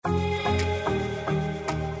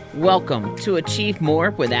Welcome to Achieve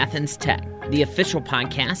More with Athens Tech, the official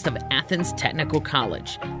podcast of Athens Technical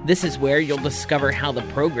College. This is where you'll discover how the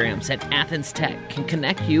programs at Athens Tech can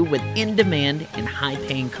connect you with in-demand and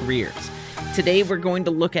high-paying careers. Today, we're going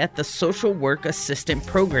to look at the Social Work Assistant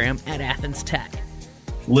program at Athens Tech.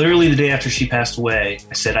 Literally the day after she passed away,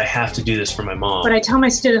 I said, I have to do this for my mom. What I tell my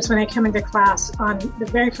students when they come into class on the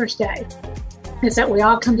very first day is that we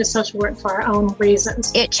all come to social work for our own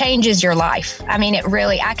reasons. It changes your life. I mean,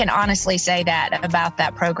 I can honestly say that about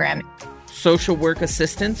that program. Social work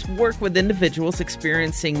assistants work with individuals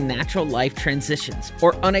experiencing natural life transitions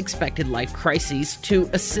or unexpected life crises to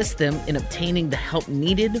assist them in obtaining the help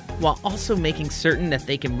needed while also making certain that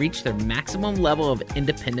they can reach their maximum level of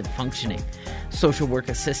independent functioning. Social work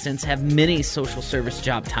assistants have many social service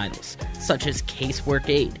job titles, such as casework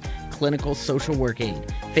aide, clinical social work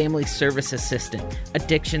aide, family service assistant,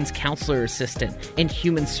 addictions counselor assistant, and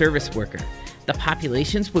human service worker. The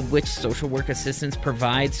populations with which social work assistants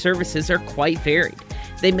provide services are quite varied.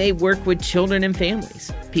 They may work with children and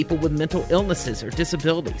families, people with mental illnesses or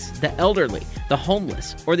disabilities, the elderly, the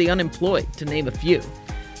homeless, or the unemployed, to name a few.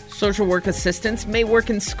 Social work assistants may work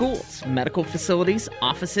in schools, medical facilities,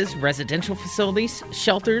 offices, residential facilities,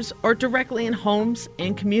 shelters, or directly in homes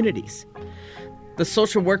and communities. The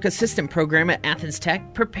Social Work Assistant program at Athens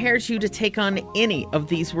Tech prepares you to take on any of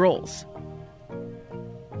these roles.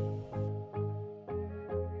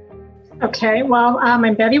 Okay, well,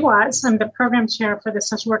 I'm Betty Watts. I'm the program chair for the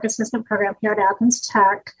Social Work Assistant program here at Athens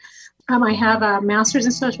Tech. I have a master's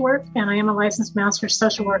in social work, and I am a licensed master's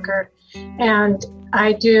social worker. And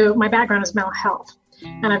my background is mental health.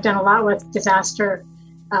 And I've done a lot with disaster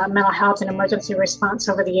mental health and emergency response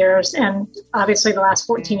over the years. And obviously the last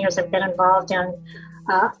 14 years I've been involved in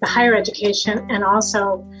the higher education and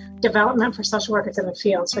also development for social workers in the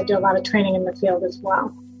field. So I do a lot of training in the field as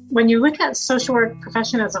well. When you look at social work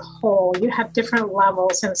profession as a whole, you have different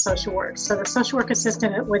levels in social work. So the social work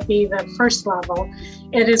assistant would be the first level.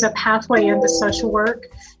 It is a pathway into social work.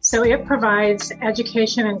 So it provides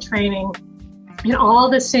education and training in all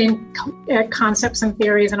the same concepts and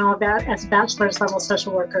theories and all of that as bachelor's level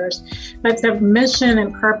social workers. But the mission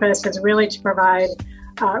and purpose is really to provide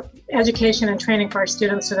education and training for our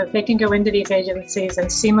students so that they can go into these agencies and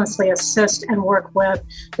seamlessly assist and work with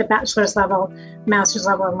the bachelor's level, master's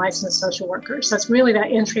level, and licensed social workers. So it's really that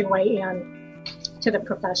entryway in to the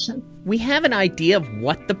profession. We have an idea of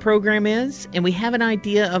what the program is, and we have an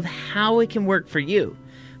idea of how it can work for you.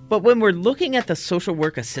 But when we're looking at the Social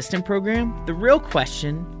Work Assistant program, the real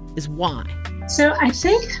question is why? So I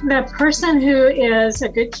think the person who is a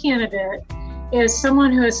good candidate is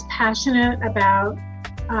someone who is passionate about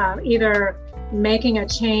either making a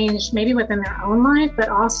change maybe within their own life, but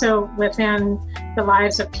also within the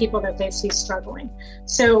lives of people that they see struggling.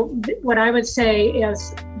 So what I would say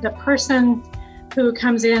is the person who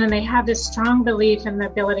comes in and they have this strong belief in the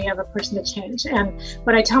ability of a person to change. And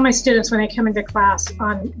what I tell my students when they come into class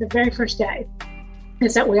on the very first day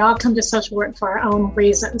is that we all come to social work for our own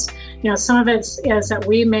reasons. Some of it is that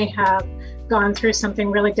we may have gone through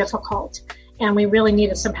something really difficult and we really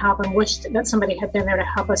needed some help and wished that somebody had been there to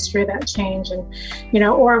help us through that change. And,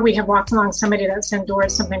 or we have walked along somebody that's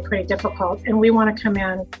endured something pretty difficult and we want to come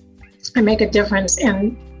in and make a difference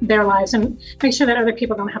in their lives and make sure that other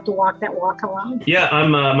people don't have to walk that walk alone. Yeah,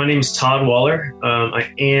 my name is Todd Waller.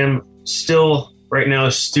 I am still right now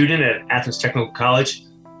a student at Athens Technical College.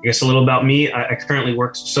 I guess a little about me. I currently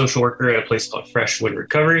work as a social worker at a place called Fresh Wind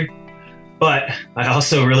Recovery, but I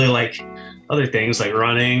also really like other things like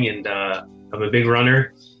running, and I'm a big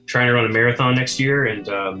runner, trying to run a marathon next year, and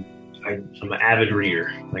I'm an avid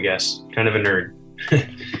reader, I guess, kind of a nerd.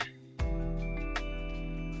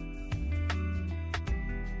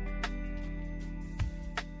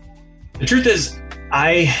 The truth is,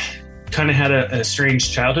 I kind of had a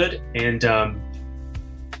strange childhood, and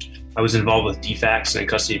I was involved with DFACS and in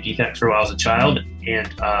custody of DFACS for a while as a child.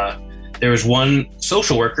 And there was one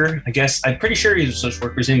social worker, I guess, I'm pretty sure he was a social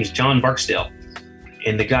worker. His name was John Barksdale.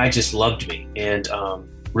 And the guy just loved me and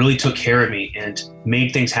really took care of me and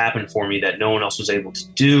made things happen for me that no one else was able to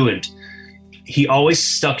do. And he always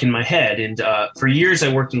stuck in my head. And for years,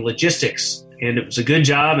 I worked in logistics, and it was a good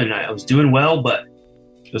job, and I was doing well, but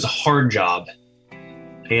it was a hard job.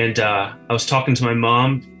 And I was talking to my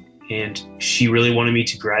mom, and she really wanted me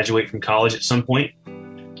to graduate from college at some point.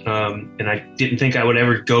 And I didn't think I would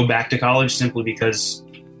ever go back to college simply because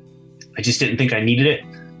I just didn't think I needed it.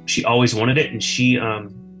 She always wanted it. And she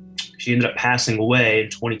ended up passing away in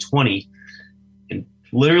 2020. And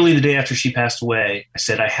literally the day after she passed away, I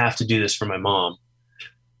said, I have to do this for my mom.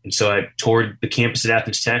 And so I toured the campus at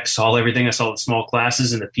Athens Tech, saw everything. I saw the small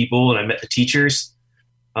classes and the people, and I met the teachers.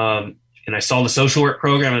 And I saw the social work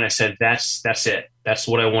program and I said, that's it. That's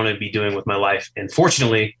what I want to be doing with my life. And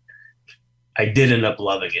fortunately, I did end up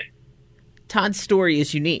loving it. Todd's story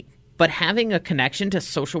is unique, but having a connection to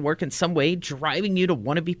social work in some way driving you to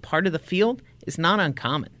want to be part of the field is not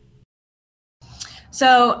uncommon.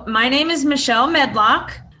 So my name is Michelle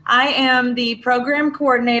Medlock. I am the program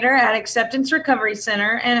coordinator at Acceptance Recovery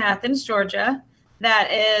Center in Athens, Georgia.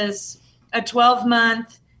 That is a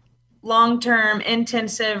 12-month long-term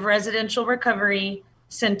intensive residential recovery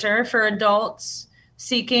center for adults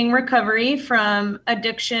seeking recovery from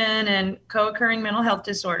addiction and co-occurring mental health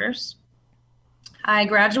disorders. I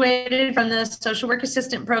graduated from the social work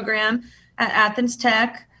assistant program at Athens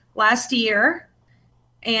Tech last year,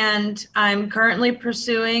 and I'm currently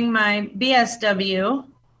pursuing my BSW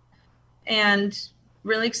and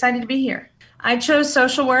really excited to be here. I chose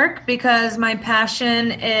social work because my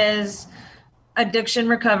passion is addiction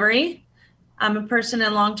recovery. I'm a person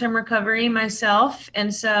in long-term recovery myself,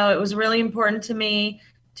 and so it was really important to me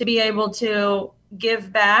to be able to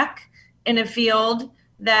give back in a field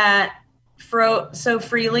that so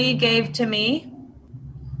freely gave to me,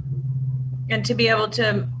 and to be able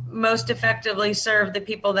to most effectively serve the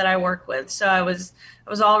people that I work with. So I was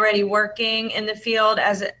already working in the field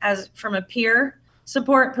as from a peer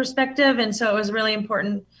support perspective, and so it was really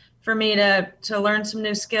important for me to learn some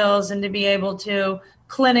new skills and to be able to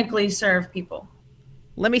clinically serve people.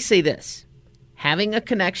 Let me say this. Having a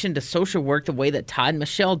connection to social work the way that Todd and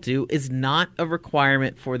Michelle do is not a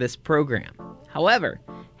requirement for this program. However,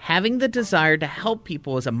 having the desire to help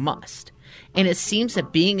people is a must, and it seems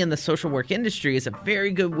that being in the social work industry is a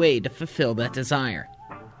very good way to fulfill that desire.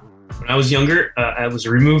 When I was younger, I was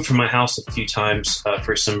removed from my house a few times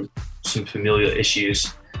for some familial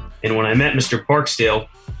issues. And when I met Mr. Barksdale,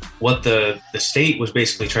 what the state was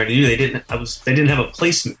basically trying to do, they didn't have a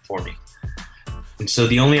placement for me. And so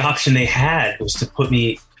the only option they had was to put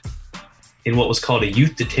me in what was called a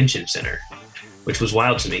youth detention center, which was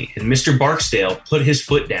wild to me. And Mr. Barksdale put his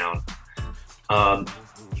foot down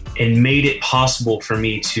and made it possible for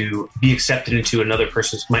me to be accepted into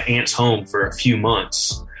my aunt's home for a few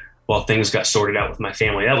months while things got sorted out with my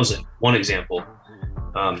family. That was one example.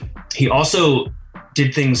 He also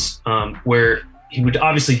did things where he would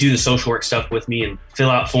obviously do the social work stuff with me and fill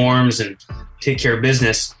out forms and take care of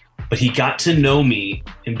business, but he got to know me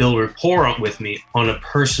and build rapport with me on a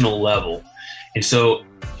personal level. And so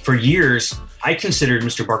for years, I considered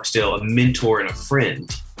Mr. Barksdale a mentor and a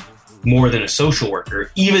friend more than a social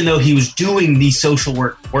worker, even though he was doing the social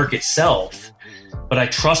work itself. But I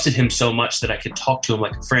trusted him so much that I could talk to him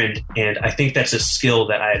like a friend. And I think that's a skill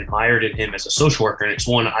that I admired in him as a social worker, and it's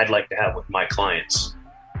one I'd like to have with my clients.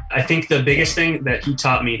 I think the biggest thing that he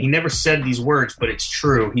taught me, he never said these words, but it's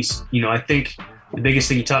true. I think the biggest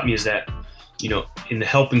thing he taught me is that, in the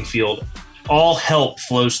helping field, all help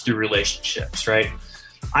flows through relationships, right?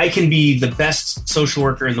 I can be the best social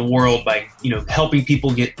worker in the world by, helping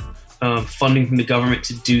people get funding from the government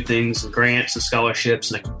to do things and grants and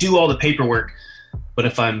scholarships, and I can do all the paperwork. But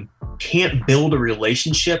if I can't build a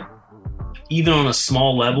relationship, even on a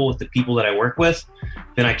small level with the people that I work with,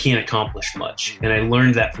 then I can't accomplish much. And I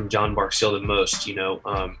learned that from John Barksdale the most.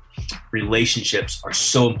 Relationships are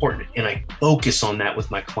so important, and I focus on that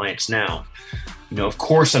with my clients now. Of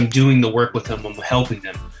course, I'm doing the work with them, I'm helping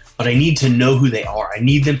them, but I need to know who they are. I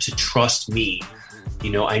need them to trust me.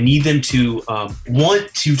 I need them to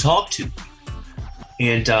want to talk to me.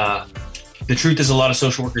 And the truth is, a lot of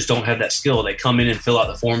social workers don't have that skill. They come in and fill out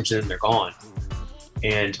the forms and they're gone.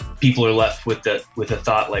 And people are left with the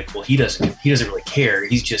thought like, well, he doesn't really care.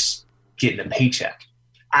 He's just getting a paycheck.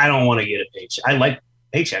 I don't want to get a paycheck. I like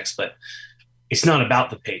paychecks, but it's not about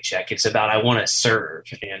the paycheck. It's about, I want to serve.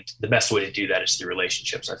 And the best way to do that is through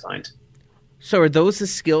relationships, I find. So are those the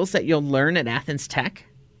skills that you'll learn at Athens Tech?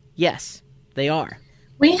 Yes, they are.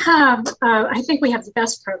 We have, I think we have the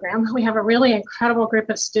best program. We have a really incredible group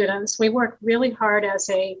of students. We work really hard as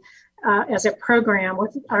a program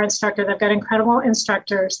with our instructor. They've got incredible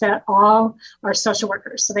instructors that all are social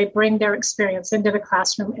workers. So they bring their experience into the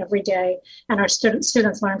classroom every day, and our students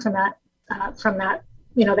learn from that,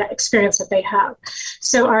 that experience that they have.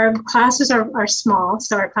 So our classes are small.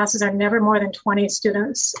 So our classes are never more than 20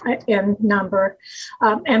 students in number.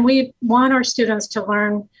 And we want our students to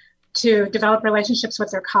learn to develop relationships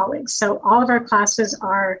with their colleagues. So all of our classes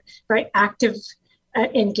are very active,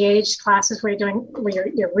 engaged classes where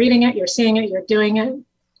you're reading it, you're seeing it, you're doing it.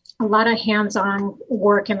 A lot of hands-on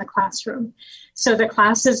work in the classroom. So the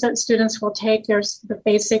classes that students will take, there's the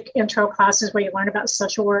basic intro classes where you learn about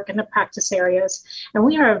social work and the practice areas. And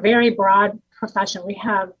we are a very broad profession. We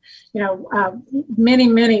have, many,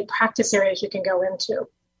 many practice areas you can go into.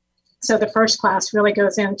 So the first class really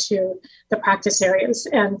goes into the practice areas.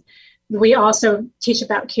 And we also teach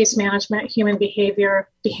about case management, human behavior,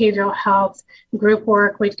 behavioral health, group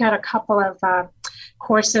work. We've got a couple of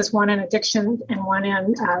courses, one in addiction and one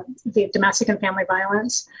in the domestic and family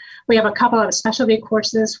violence. We have a couple of specialty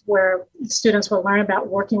courses where students will learn about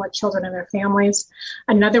working with children and their families.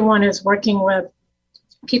 Another one is working with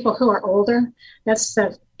people who are older. That's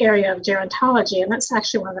the area of gerontology, and that's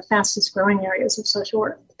actually one of the fastest growing areas of social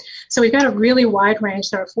work. So we've got a really wide range.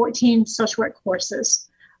 There are 14 social work courses.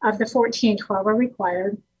 Of the 14, 12 are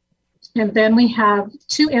required. And then we have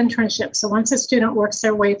 2 internships. So once a student works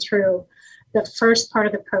their way through the first part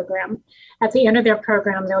of the program, at the end of their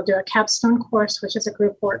program, they'll do a capstone course, which is a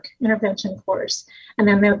group work intervention course. And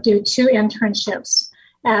then they'll do 2 internships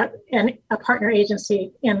at a partner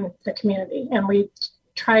agency in the community. And we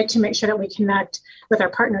try to make sure that we connect with our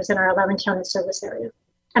partners in our 11 county service area.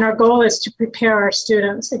 And our goal is to prepare our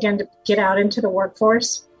students, again, to get out into the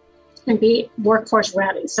workforce and be workforce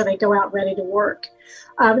ready, so they go out ready to work.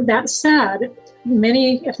 That said,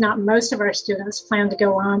 many, if not most of our students plan to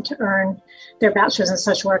go on to earn their bachelor's in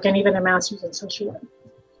social work and even their master's in social work.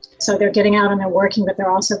 So they're getting out and they're working, but they're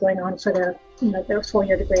also going on for their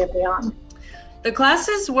 4-year degree and beyond. The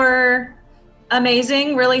classes were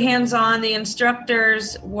amazing, really hands-on. The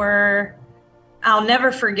instructors were, I'll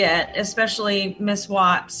never forget, especially Miss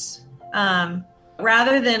Watts.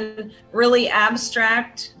 Rather than really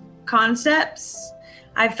abstract concepts,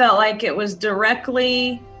 I felt like it was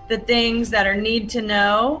directly the things that are need to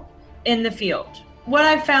know in the field. What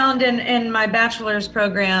I found in my bachelor's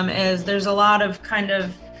program is there's a lot of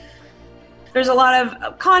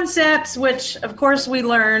concepts, which of course we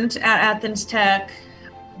learned at Athens Tech,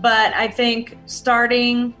 but I think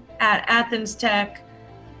starting at Athens Tech,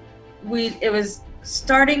 it was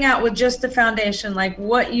starting out with just the foundation, like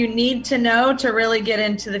what you need to know to really get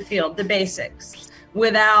into the field, the basics,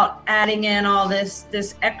 without adding in all this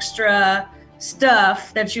extra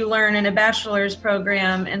stuff that you learn in a bachelor's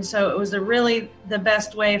program. And so it was really the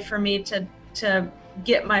best way for me to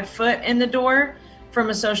get my foot in the door from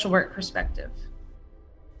a social work perspective.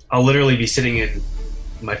 I'll literally be sitting in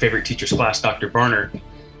my favorite teacher's class, Dr. Barner.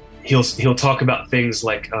 He'll talk about things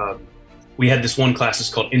like, we had this one class, it's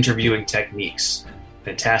called Interviewing Techniques.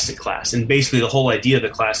 Fantastic class. And basically the whole idea of the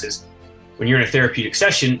class is when you're in a therapeutic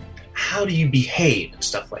session, how do you behave and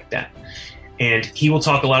stuff like that? And he will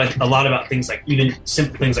talk a lot about things like even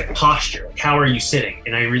simple things like posture, like how are you sitting?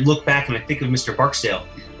 And I look back and I think of Mr. Barksdale,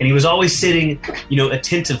 and he was always sitting,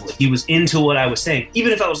 attentively. He was into what I was saying,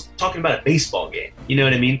 even if I was talking about a baseball game. You know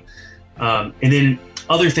what I mean? And then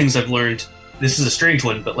other things I've learned, this is a strange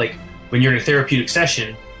one, but like when you're in a therapeutic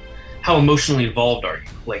session, how emotionally involved are you?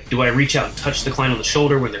 Like, do I reach out and touch the client on the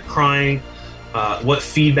shoulder when they're crying? What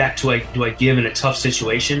feedback do I give in a tough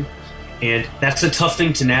situation? And that's a tough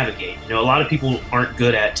thing to navigate. A lot of people aren't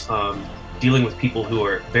good at dealing with people who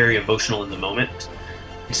are very emotional in the moment.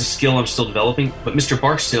 It's a skill I'm still developing, but Mr.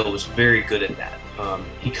 Barksdale was very good at that.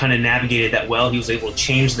 He kind of navigated that well. He was able to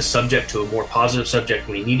change the subject to a more positive subject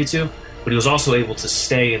when he needed to, but he was also able to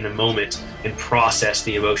stay in the moment and process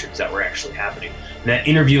the emotions that were actually happening. And that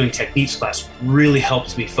interviewing techniques class really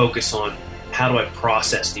helped me focus on how do I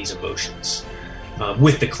process these emotions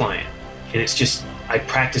with the client. And it's just, I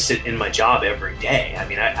practice it in my job every day. I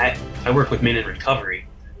mean, I work with men in recovery,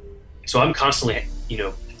 so I'm constantly,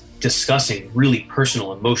 discussing really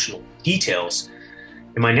personal, emotional details.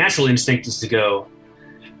 And my natural instinct is to go,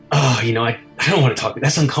 I don't want to talk,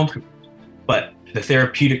 that's uncomfortable. But the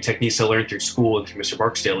therapeutic techniques I learned through school and through Mr.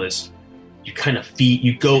 Barksdale is you kind of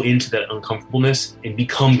you go into that uncomfortableness and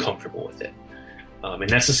become comfortable with it. And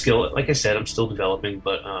that's a skill, like I said, I'm still developing,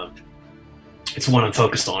 but it's one I'm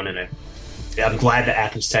focused on, and I'm glad that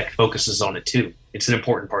Athens Tech focuses on it too. It's an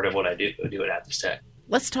important part of what I do at Athens Tech.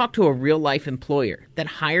 Let's talk to a real-life employer that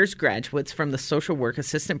hires graduates from the social work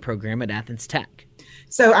assistant program at Athens Tech.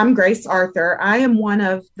 So I'm Grace Arthur. I am one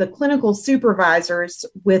of the clinical supervisors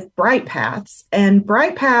with Bright Paths, and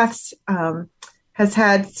Bright Paths has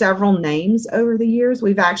had several names over the years.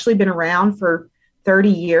 We've actually been around for 30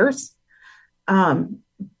 years,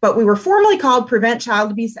 but we were formerly called Prevent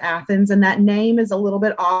Child Abuse Athens, and that name is a little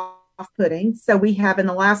bit off-putting. So we have, in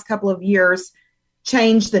the last couple of years,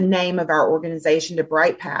 changed the name of our organization to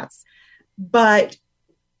Bright Paths. But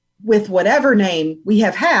with whatever name we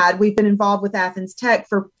have had, we've been involved with Athens Tech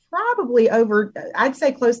for probably over, I'd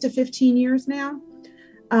say close to 15 years now.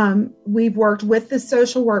 We've worked with the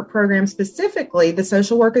social work program, specifically the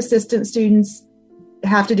social work assistant students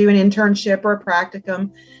have to do an internship or a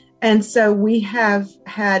practicum. And so we have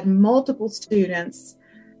had multiple students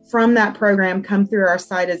from that program come through our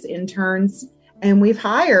site as interns. And we've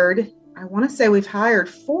hired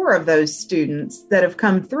 4 of those students that have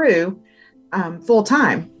come through full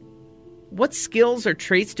time. What skills or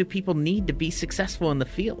traits do people need to be successful in the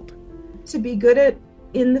field? To be good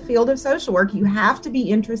in the field of social work, you have to be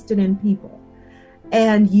interested in people.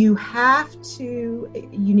 And you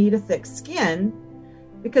need a thick skin,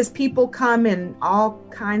 because people come in all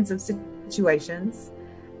kinds of situations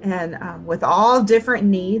and with all different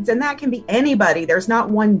needs. And that can be anybody. There's not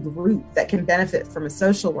one group that can benefit from a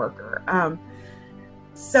social worker.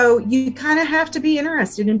 So you kind of have to be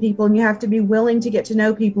interested in people, and you have to be willing to get to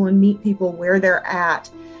know people and meet people where they're at.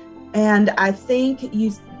 And I think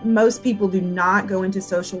most people do not go into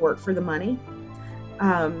social work for the money.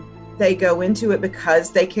 They go into it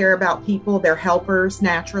because they care about people. They're helpers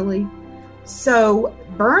naturally. So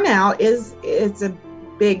burnout it's a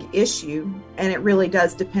big issue, and it really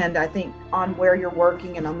does depend, I think, on where you're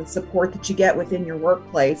working and on the support that you get within your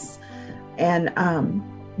workplace. And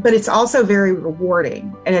but it's also very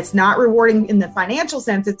rewarding, and it's not rewarding in the financial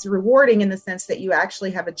sense. It's rewarding in the sense that you actually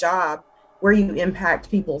have a job where you impact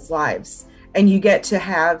people's lives, and you get to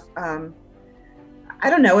have,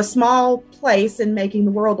 a small place in making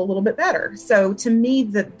the world a little bit better. So to me,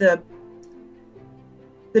 the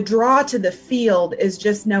draw to the field is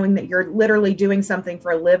just knowing that you're literally doing something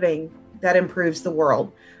for a living that improves the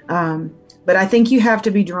world. But I think you have to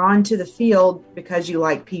be drawn to the field because you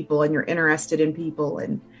like people and you're interested in people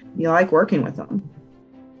and you like working with them.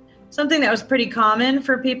 Something that was pretty common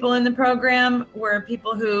for people in the program were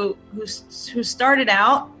people who started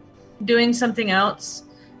out doing something else,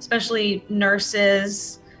 especially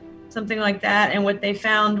nurses, something like that. And what they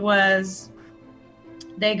found was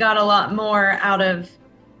they got a lot more out of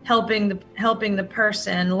helping the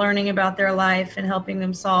person, learning about their life and helping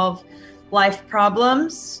them solve life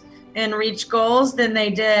problems and reach goals than they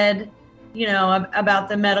did, about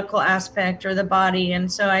the medical aspect or the body. And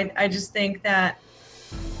so I just think that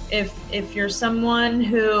if you're someone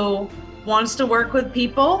who wants to work with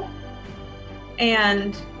people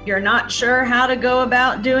and you're not sure how to go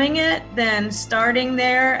about doing it, then starting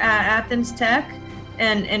there at Athens Tech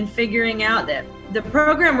and figuring out that the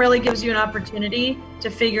program really gives you an opportunity to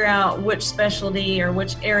figure out which specialty or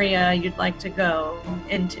which area you'd like to go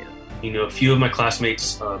into. A few of my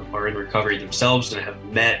classmates are in recovery themselves and have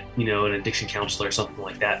met, an addiction counselor or something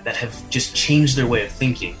like that have just changed their way of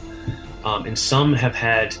thinking. And some have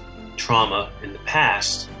had trauma in the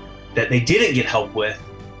past that they didn't get help with,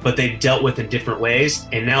 but they've dealt with in different ways.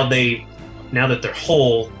 And now that they're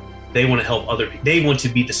whole, they want to help other people. They want to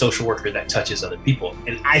be the social worker that touches other people.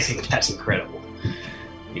 And I think that's incredible.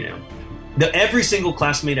 Every single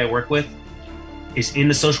classmate I work with is in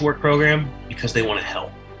the social work program because they want to help.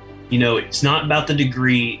 It's not about the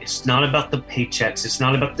degree. It's not about the paychecks. It's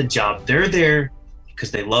not about the job. They're there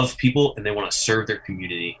because they love people and they want to serve their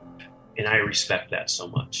community. And I respect that so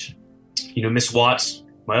much. Miss Watts,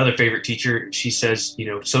 my other favorite teacher, she says,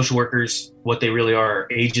 social workers, what they really are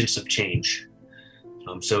agents of change.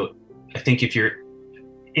 So I think if you're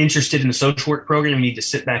interested in the social work program, you need to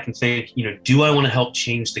sit back and think, do I want to help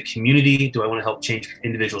change the community? Do I want to help change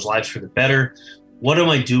individuals' lives for the better? What am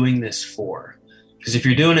I doing this for? Because if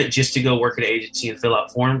you're doing it just to go work at an agency and fill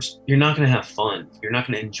out forms, you're not going to have fun. You're not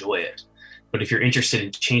going to enjoy it. But if you're interested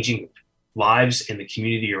in changing lives in the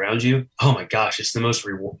community around you, oh my gosh, it's the most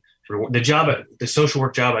the social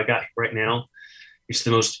work job I got right now, it's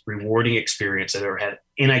the most rewarding experience I've ever had.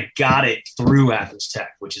 And I got it through Athens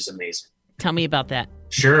Tech, which is amazing. Tell me about that.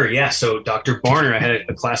 Sure, yeah. So Dr. Barner, I had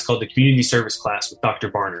a class called the Community Service class with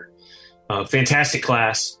Dr. Barner. Fantastic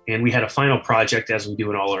class. And we had a final project, as we do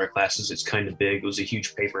in all of our classes. It's kind of big. It was a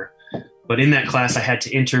huge paper. But in that class, I had to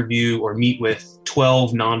interview or meet with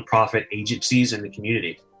 12 nonprofit agencies in the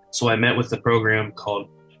community. So I met with the program called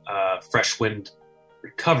Fresh Wind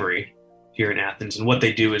Recovery here in Athens. And what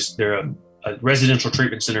they do is they're a residential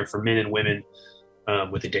treatment center for men and women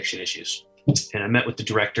with addiction issues. And I met with the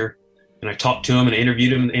director and I talked to him and I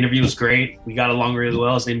interviewed him. The interview was great. We got along really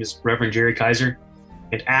well. His name is Reverend Jerry Kaiser.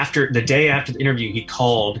 And the day after the interview, he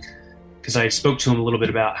called because I spoke to him a little bit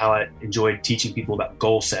about how I enjoyed teaching people about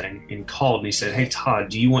goal setting. And he called and he said, "Hey, Todd,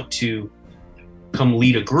 do you want to come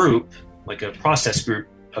lead a group, like a process group,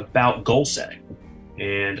 about goal setting?"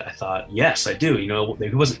 And I thought, yes, I do. He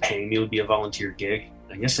wasn't paying me. It would be a volunteer gig.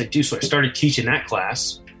 I guess I do. So I started teaching that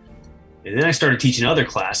class. And then I started teaching other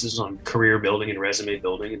classes on career building and resume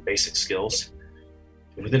building and basic skills.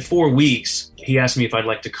 And within 4 weeks, he asked me if I'd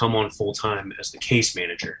like to come on full time as the case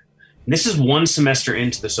manager. And this is 1 semester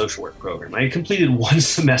into the social work program. I had completed 1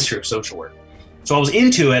 semester of social work. So I was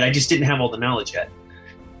into it. I just didn't have all the knowledge yet.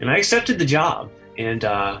 And I accepted the job. And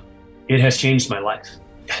it has changed my life.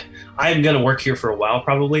 I'm going to work here for a while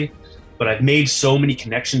probably, but I've made so many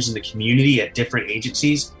connections in the community at different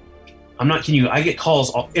agencies. I'm not kidding you. I get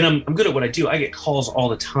calls, and I'm good at what I do. I get calls all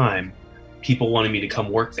the time, people wanting me to come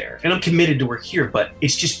work there. And I'm committed to work here, but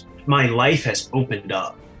it's just my life has opened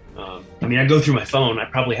up. I mean, I go through my phone. I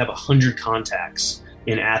probably have 100 contacts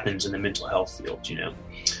in Athens in the mental health field, you know.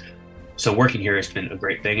 So working here has been a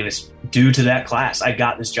great thing, and it's due to that class. I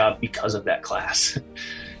got this job because of that class.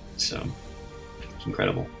 So it's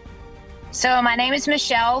incredible. So my name is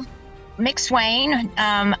Michelle McSwain.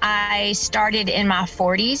 I started in my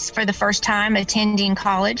 40s for the first time attending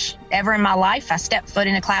college ever in my life. I stepped foot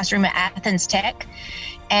in a classroom at Athens Tech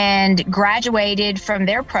and graduated from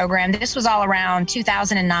their program. This was all around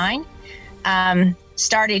 2009.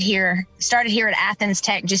 Started here at Athens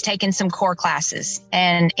Tech, just taking some core classes,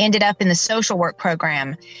 and ended up in the social work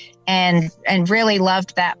program, and really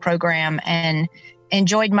loved that program and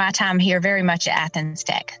enjoyed my time here very much at Athens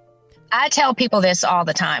Tech. I tell people this all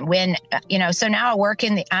the time when, so now I work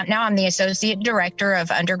now I'm the associate director of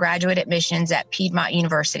undergraduate admissions at Piedmont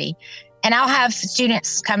University. And I'll have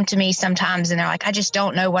students come to me sometimes and they're like, I just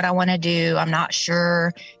don't know what I want to do. I'm not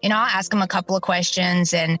sure. I'll ask them a couple of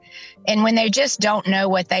questions, and when they just don't know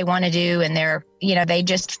what they want to do, and they're, they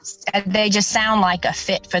just sound like a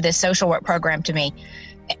fit for this social work program to me,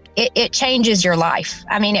 it changes your life.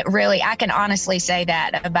 I mean, I can honestly say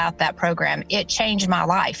that about that program. It changed my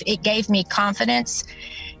life. It gave me confidence.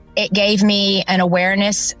 It gave me an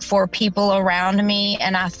awareness for people around me.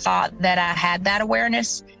 And I thought that I had that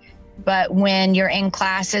awareness. But when you're in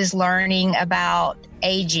classes learning about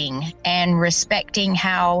aging and respecting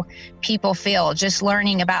how people feel, just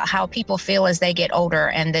learning about how people feel as they get older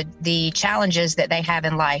and the challenges that they have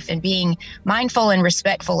in life, and being mindful and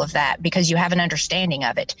respectful of that because you have an understanding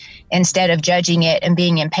of it instead of judging it and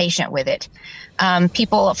being impatient with it.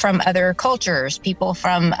 People from other cultures, people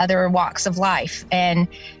from other walks of life. And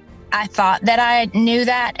I thought that I knew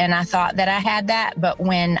that, and I thought that I had that. But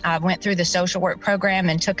when I went through the social work program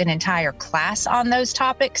and took an entire class on those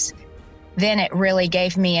topics, then it really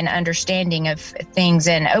gave me an understanding of things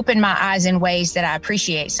and opened my eyes in ways that I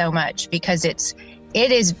appreciate so much, because it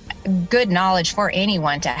is good knowledge for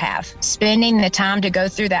anyone to have. Spending the time to go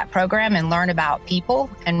through that program and learn about people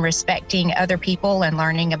and respecting other people and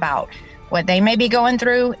learning about what they may be going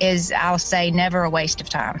through is, I'll say, never a waste of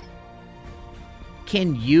time.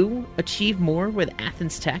 Can you achieve more with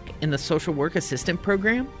Athens Tech in the social work assistant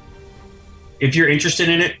program? If you're interested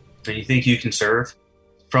in it and you think you can serve,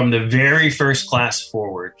 from the very first class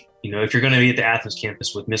forward, if you're going to be at the Athens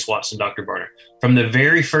campus with Miss Watts and Dr. Barner, from the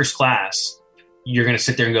very first class, you're going to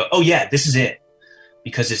sit there and go, oh yeah, this is it.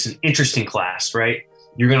 Because it's an interesting class, right?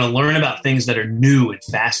 You're going to learn about things that are new and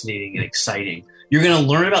fascinating and exciting. You're going to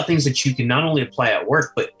learn about things that you can not only apply at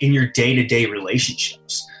work, but in your day-to-day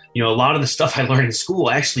relationships. A lot of the stuff I learned in school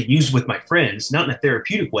I actually use with my friends, not in a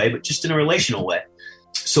therapeutic way, but just in a relational way.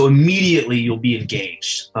 So immediately you'll be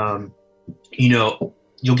engaged.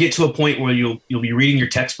 You'll get to a point where you'll be reading your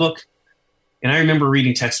textbook. And I remember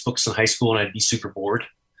reading textbooks in high school and I'd be super bored.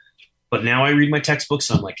 But now I read my textbooks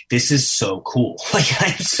and I'm like, this is so cool.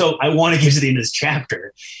 I want to get to the end of this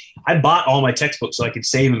chapter. I bought all my textbooks so I could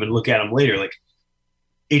save them and look at them later.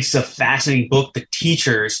 It's a fascinating book. The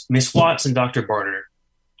teachers, Miss Watts and Dr. Barner,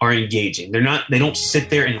 are engaging. They don't sit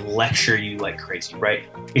there and lecture you like crazy, right?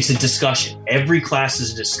 It's a discussion. Every class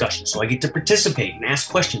is a discussion. So I get to participate and ask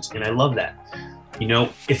questions. And I love that.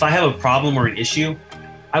 If I have a problem or an issue,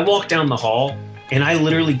 I walk down the hall and I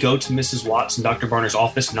literally go to Mrs. Watts and Dr. Barner's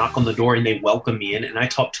office, knock on the door, and they welcome me in, and I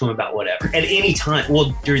talk to them about whatever at any time.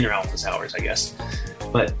 Well, during their office hours, I guess.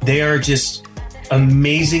 But they are just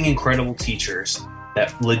amazing, incredible teachers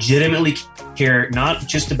that legitimately care not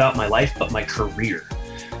just about my life, but my career.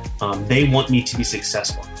 They want me to be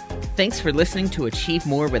successful. Thanks for listening to Achieve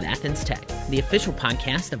More with Athens Tech, the official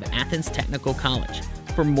podcast of Athens Technical College.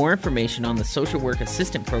 For more information on the Social Work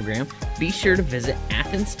Assistant Program, be sure to visit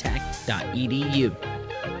athenstech.edu.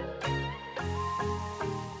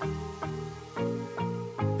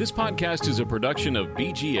 This podcast is a production of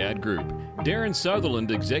BG Ad Group. Darren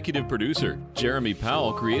Sutherland, Executive Producer. Jeremy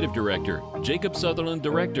Powell, Creative Director. Jacob Sutherland,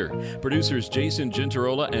 Director. Producers Jason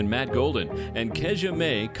Gentarola and Matt Golden. And Kezia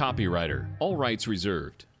May, Copywriter. All rights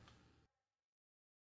reserved.